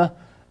قادمة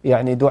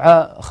يعني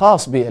دعاء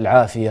خاص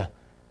بالعافية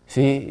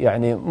في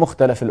يعني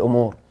مختلف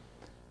الأمور.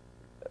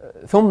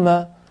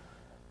 ثم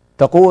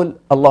تقول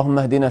اللهم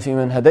اهدنا في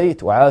من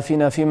هديت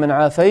وعافنا في من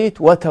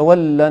عافيت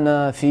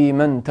وتولنا في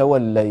من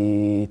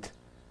توليت.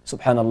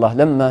 سبحان الله،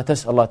 لما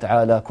تسأل الله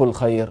تعالى كل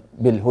خير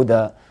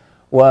بالهدى،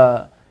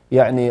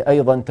 ويعني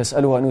أيضا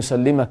تسأله أن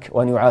يسلمك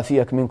وأن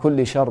يعافيك من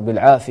كل شر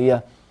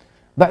بالعافية،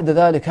 بعد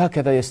ذلك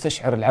هكذا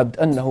يستشعر العبد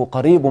أنه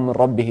قريب من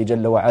ربه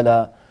جل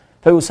وعلا،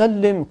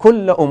 فيسلم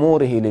كل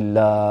أموره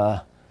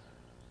لله،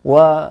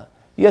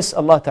 ويسأل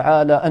الله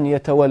تعالى أن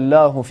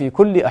يتولاه في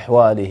كل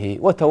أحواله.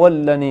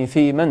 وتولني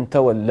في من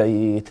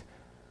توليت.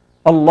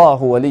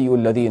 الله ولي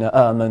الذين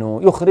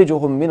آمنوا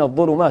يخرجهم من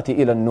الظلمات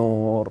إلى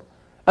النور.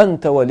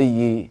 أنت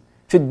ولي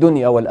في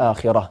الدنيا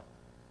والآخرة،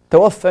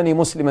 توفني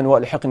مسلما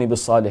وألحقني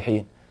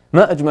بالصالحين.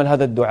 ما أجمل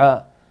هذا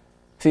الدعاء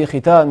في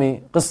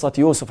ختام قصة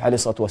يوسف عليه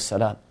الصلاة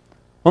والسلام.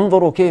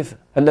 انظروا كيف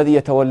الذي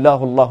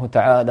يتولاه الله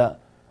تعالى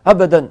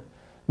أبدا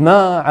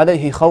ما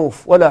عليه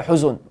خوف ولا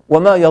حزن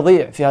وما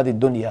يضيع في هذه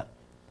الدنيا،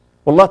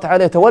 والله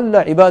تعالى يتولى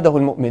عباده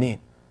المؤمنين.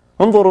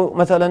 انظروا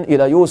مثلا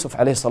إلى يوسف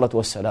عليه الصلاة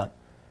والسلام،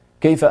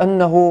 كيف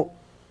أنه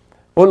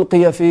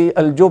ألقي في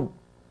الجب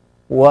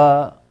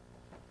وقدر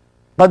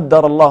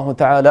الله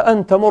تعالى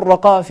أن تمر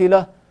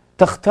قافلة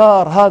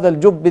تختار هذا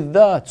الجب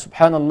بالذات،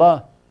 سبحان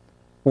الله،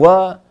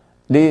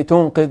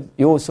 لتنقذ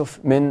يوسف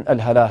من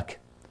الهلاك،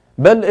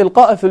 بل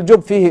إلقاء في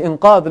الجب فيه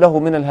إنقاذ له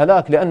من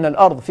الهلاك، لأن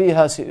الأرض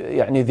فيها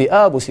يعني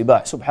ذئاب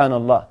وسباع سبحان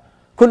الله،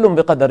 كل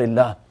بقدر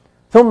الله.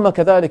 ثم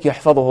كذلك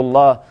يحفظه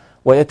الله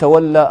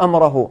ويتولى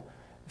أمره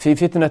في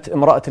فتنة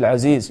امرأة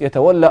العزيز،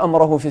 يتولى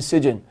أمره في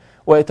السجن،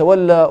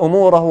 ويتولى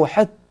أموره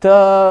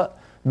حتى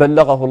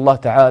بلغه الله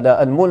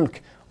تعالى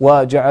الملك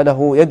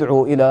وجعله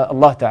يدعو إلى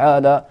الله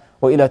تعالى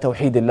وإلى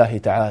توحيد الله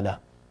تعالى.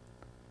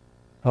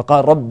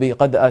 فقال ربي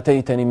قد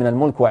آتيتني من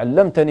الملك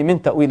وعلمتني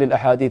من تأويل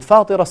الأحاديث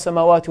فاطر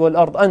السماوات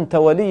والأرض أنت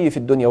ولي في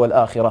الدنيا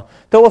والآخرة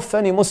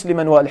توفني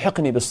مسلما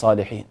وألحقني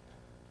بالصالحين.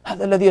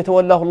 هذا الذي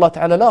يتولاه الله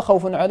تعالى لا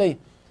خوف عليه.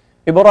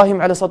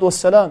 إبراهيم عليه الصلاة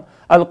والسلام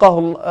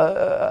ألقاه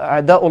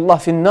أعداء الله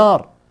في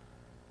النار،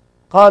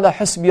 قال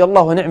حسبي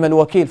الله ونعم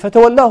الوكيل،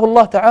 فتولاه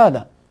الله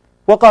تعالى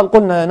وقال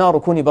قلنا يا نار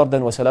كوني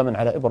بردا وسلاما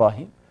على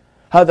إبراهيم.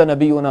 هذا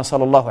نبينا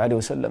صلى الله عليه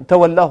وسلم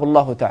تولاه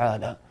الله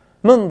تعالى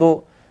منذ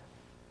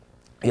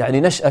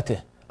يعني نشأته.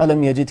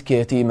 ألم يجدك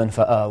يتيما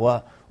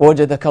فآوى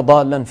ووجدك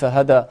ضالا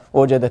فهدى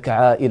ووجدك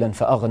عائلا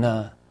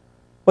فأغنى.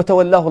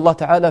 وتولاه الله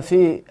تعالى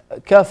في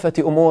كافة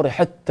أموره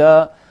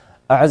حتى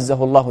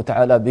أعزه الله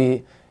تعالى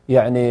ب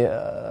يعني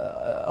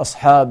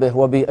أصحابه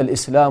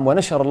وبالإسلام،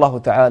 ونشر الله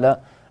تعالى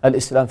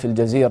الإسلام في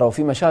الجزيرة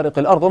وفي مشارق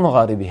الأرض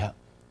ومغاربها.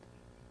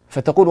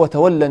 فتقول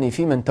وتولني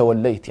في من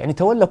توليت، يعني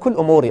تولى كل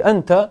أموري،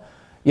 أنت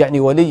يعني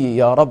ولي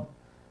يا رب،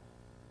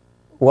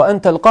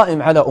 وأنت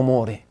القائم على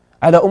أموري،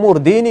 على أمور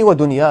ديني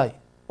ودنياي.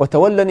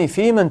 وتولني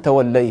في من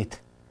توليت،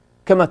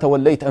 كما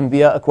توليت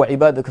أنبياءك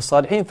وعبادك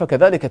الصالحين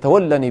فكذلك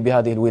تولني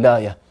بهذه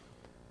الولاية،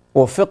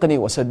 ووفقني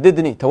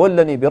وسددني،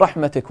 تولني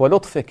برحمتك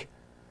ولطفك،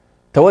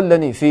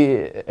 تولني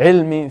في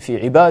علمي،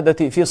 في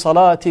عبادتي، في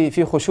صلاتي،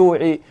 في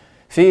خشوعي،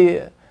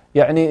 في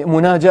يعني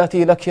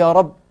مناجاتي لك يا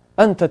رب.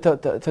 أنت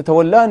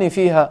تتولاني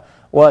فيها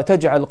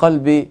وتجعل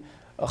قلبي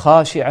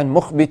خاشعا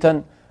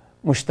مخبتا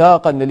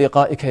مشتاقا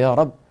للقائك يا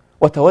رب.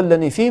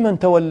 وتولني في من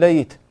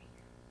توليت،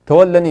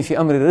 تولني في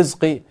أمر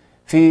رزقي،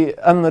 في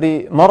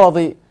أمر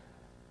مرضي،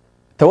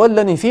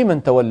 تولني في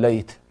من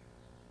توليت.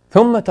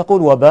 ثم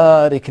تقول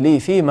وبارك لي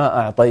فيما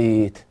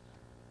أعطيت،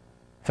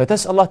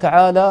 فتسأل الله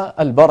تعالى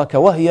البركة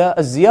وهي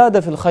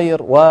الزيادة في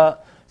الخير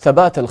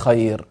وثبات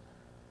الخير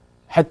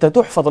حتى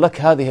تحفظ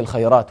لك هذه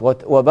الخيرات.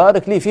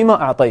 وبارك لي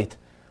فيما أعطيت،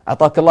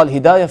 أعطاك الله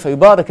الهداية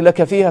فيبارك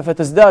لك فيها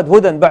فتزداد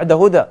هدى بعد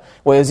هدى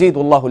ويزيد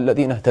الله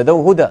الذين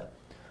اهتدوا هدى.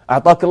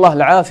 أعطاك الله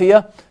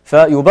العافية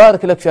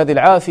فيبارك لك في هذه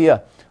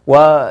العافية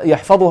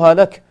ويحفظها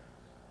لك.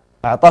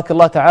 أعطاك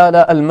الله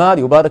تعالى المال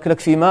يبارك لك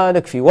في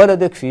مالك، في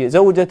ولدك، في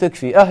زوجتك،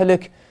 في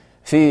أهلك،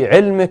 في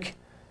علمك،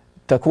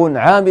 تكون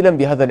عاملا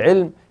بهذا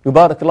العلم،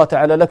 يبارك الله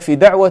تعالى لك في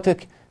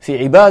دعوتك،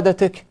 في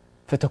عبادتك،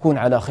 فتكون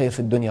على خير في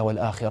الدنيا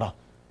والآخرة.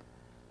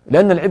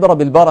 لأن العبرة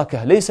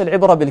بالبركة ليس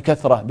العبرة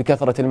بالكثرة،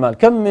 بكثرة المال.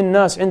 كم من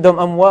ناس عندهم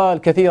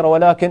أموال كثيرة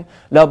ولكن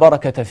لا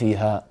بركة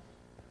فيها.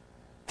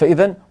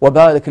 فإذن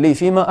وبارك لي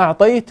فيما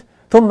أعطيت،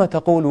 ثم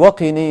تقول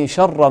وقني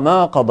شر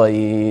ما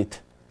قضيت.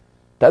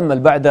 تأمل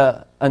بعد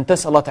أن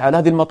تسأل الله تعالى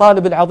هذه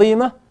المطالب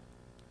العظيمة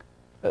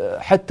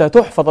حتى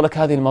تحفظ لك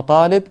هذه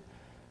المطالب،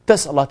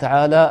 تسأل الله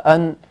تعالى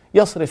أن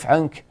يصرف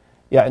عنك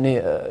يعني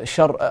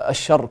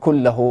الشر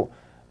كله،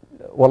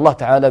 والله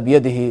تعالى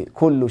بيده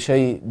كل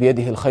شيء،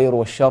 بيده الخير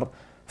والشر.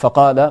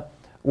 فقال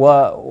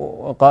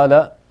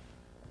وقال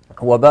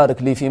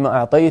وبارك لي فيما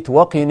أعطيت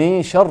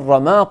وقني شر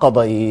ما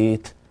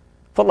قضيت.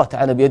 فالله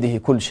تعالى بيده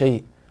كل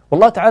شيء،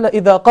 والله تعالى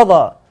إذا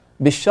قضى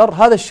بالشر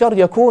هذا الشر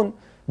يكون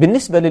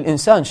بالنسبة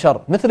للإنسان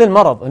شر، مثل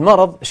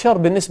المرض شر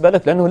بالنسبة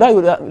لك لأنه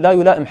لا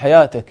يلائم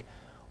حياتك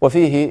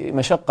وفيه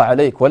مشقة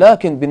عليك،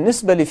 ولكن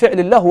بالنسبة لفعل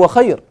الله هو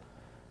خير،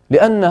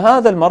 لأن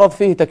هذا المرض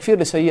فيه تكفير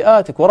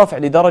لسيئاتك ورفع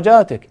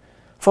لدرجاتك،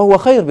 فهو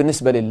خير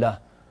بالنسبة لله.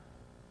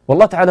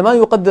 والله تعالى ما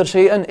يقدر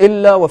شيئا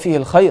إلا وفيه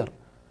الخير،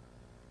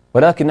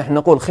 ولكن نحن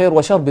نقول خير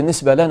وشر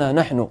بالنسبة لنا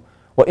نحن،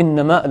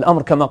 وإنما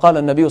الأمر كما قال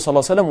النبي صلى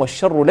الله عليه وسلم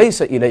والشر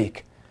ليس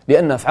إليك،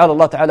 لأن أفعال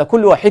الله تعالى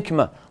كلها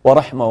حكمة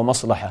ورحمة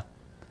ومصلحة.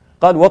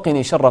 قال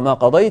وقني شر ما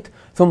قضيت،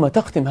 ثم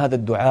تختم هذا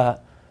الدعاء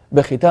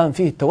بختام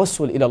فيه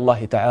التوسل إلى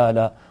الله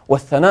تعالى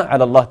والثناء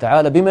على الله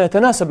تعالى بما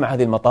يتناسب مع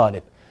هذه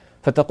المطالب.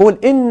 فتقول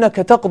إنك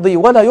تقضي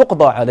ولا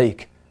يقضى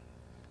عليك،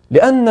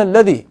 لأن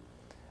الذي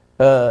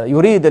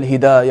يريد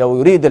الهداية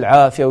ويريد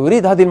العافية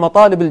ويريد هذه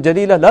المطالب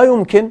الجليلة لا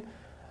يمكن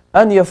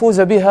أن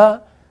يفوز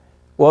بها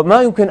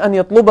وما يمكن أن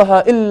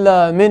يطلبها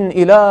إلا من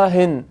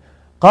إله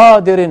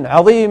قادر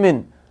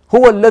عظيم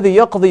هو الذي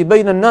يقضي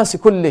بين الناس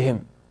كلهم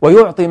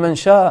ويعطي من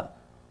شاء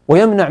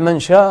ويمنع من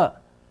شاء.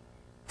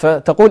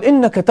 فتقول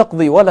إنك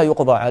تقضي ولا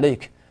يقضى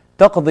عليك،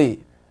 تقضي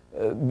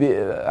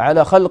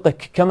على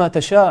خلقك كما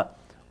تشاء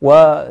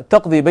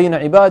وتقضي بين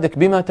عبادك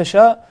بما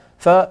تشاء،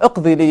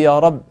 فاقضي لي يا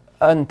رب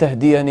أن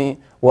تهديني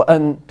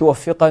وأن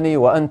توفقني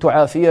وأن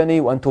تعافيني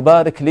وأن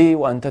تبارك لي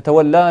وأن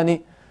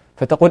تتولاني.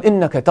 فتقول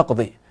إنك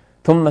تقضي،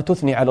 ثم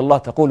تثني على الله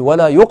تقول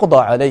ولا يقضى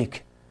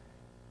عليك،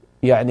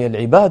 يعني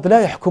العباد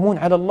لا يحكمون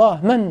على الله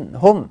من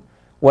هم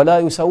ولا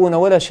يسوون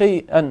ولا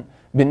شيئا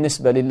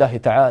بالنسبة لله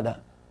تعالى.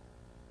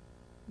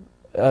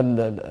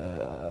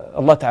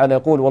 الله تعالى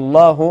يقول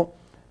والله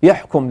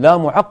يحكم لا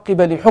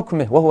معقب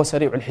لحكمه وهو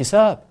سريع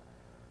الحساب.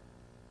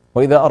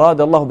 وإذا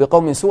أراد الله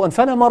بقوم سوءا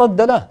فلا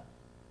مرد له.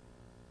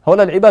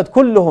 هؤلاء العباد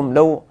كلهم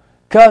لو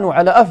كانوا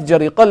على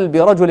أفجر قلب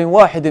رجل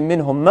واحد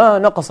منهم ما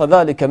نقص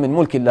ذلك من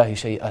ملك الله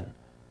شيئا.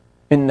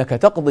 إنك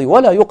تقضي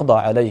ولا يقضى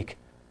عليك،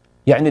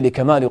 يعني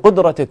لكمال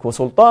قدرتك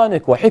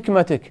وسلطانك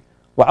وحكمتك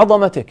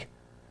وعظمتك،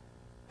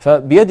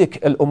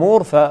 فبيدك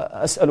الأمور،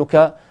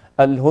 فأسألك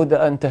الهدى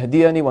أن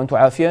تهديني وأن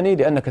تعافيني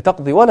لأنك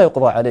تقضي ولا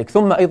يقضى عليك.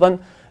 ثم أيضا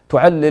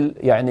تعلل،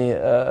 يعني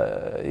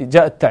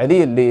جاء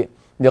التعليل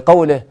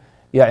لقوله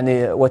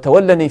يعني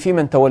وتولني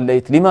فيمن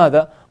توليت.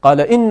 لماذا؟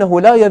 قال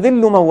إنه لا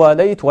يذل من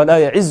واليت ولا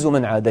يعز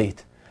من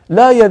عاديت.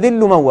 لا يذل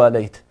من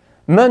واليت،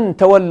 من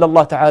تولى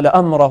الله تعالى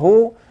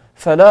أمره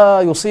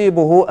فلا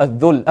يصيبه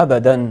الذل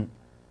أبدا،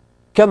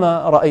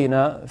 كما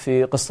رأينا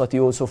في قصة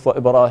يوسف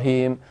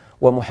وإبراهيم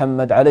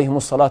ومحمد عليهم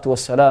الصلاة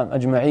والسلام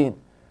أجمعين.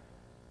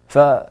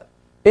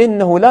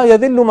 فإنه لا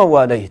يذل من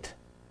واليت،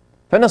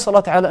 فنسأل الله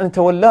تعالى أن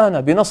تولانا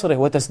بنصره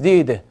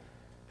وتسديده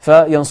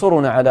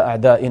فينصرنا على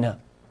أعدائنا.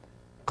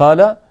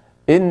 قال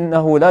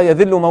إنه لا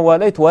يذل من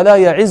واليت ولا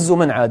يعز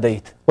من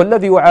عاديت،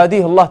 والذي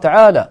يعاديه الله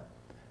تعالى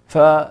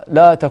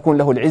فلا تكون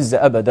له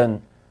العزة أبدا،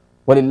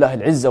 ولله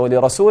العزة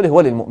ولرسوله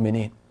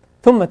وللمؤمنين.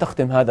 ثم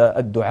تختم هذا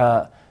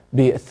الدعاء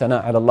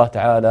بالثناء على الله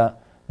تعالى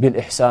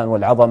بالإحسان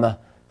والعظمة،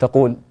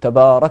 تقول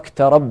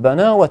تباركت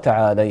ربنا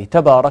وتعالي.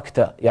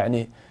 تباركت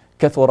يعني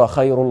كثر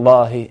خير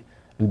الله،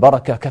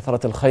 البركة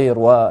كثرة الخير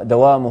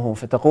ودوامه،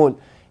 فتقول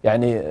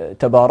يعني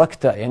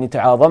تباركت يعني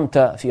تعاظمت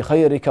في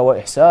خيرك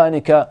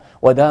وإحسانك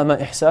ودام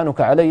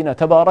إحسانك علينا.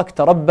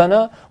 تباركت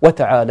ربنا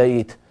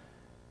وتعاليت،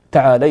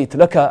 تعاليت،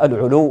 لك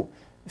العلو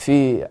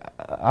في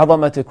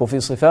عظمتك وفي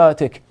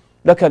صفاتك،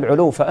 لك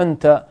العلو،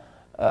 فأنت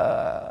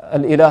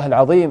الإله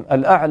العظيم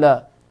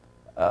الأعلى.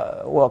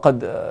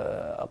 وقد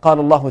قال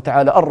الله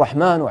تعالى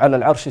الرحمن على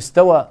العرش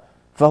استوى،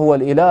 فهو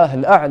الإله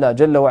الأعلى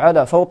جل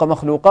وعلا فوق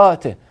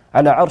مخلوقاته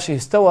على عرشه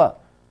استوى،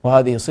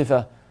 وهذه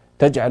صفة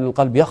تجعل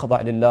القلب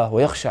يخضع لله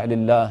ويخشع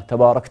لله.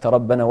 تباركت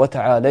ربنا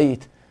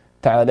وتعاليت،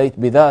 تعاليت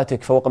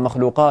بذاتك فوق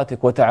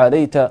مخلوقاتك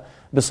وتعاليت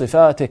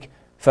بصفاتك،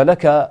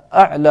 فلك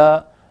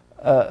أعلى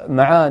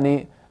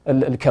معاني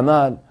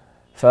الكمال،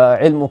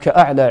 فعلمك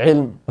أعلى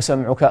علم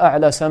وسمعك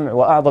أعلى سمع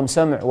وأعظم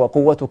سمع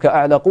وقوتك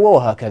أعلى قوة،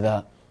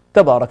 وهكذا.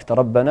 تباركت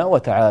ربنا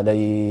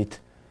وتعاليت.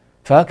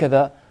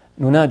 فهكذا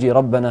نناجي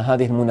ربنا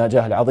هذه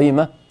المناجاة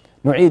العظيمة،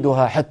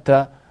 نعيدها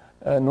حتى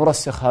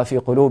نرسخها في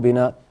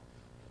قلوبنا.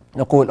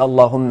 نقول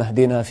اللهم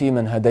اهدنا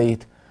فيمن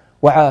هديت،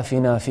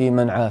 وعافنا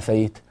فيمن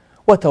عافيت،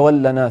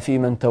 وتولنا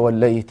فيمن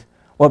توليت،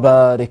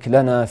 وبارك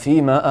لنا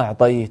فيما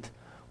أعطيت،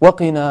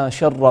 وقنا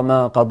شر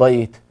ما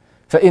قضيت،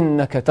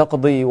 فإنك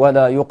تقضي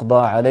ولا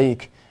يقضى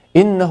عليك،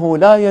 إنه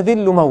لا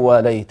يذل من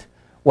واليت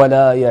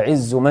ولا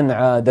يعز من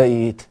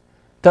عاديت،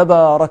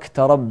 تباركت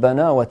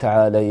ربنا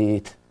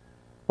وتعاليت.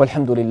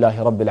 والحمد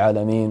لله رب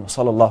العالمين،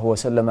 صلى الله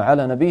وسلم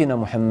على نبينا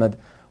محمد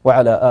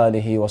وعلى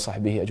آله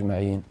وصحبه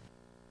أجمعين.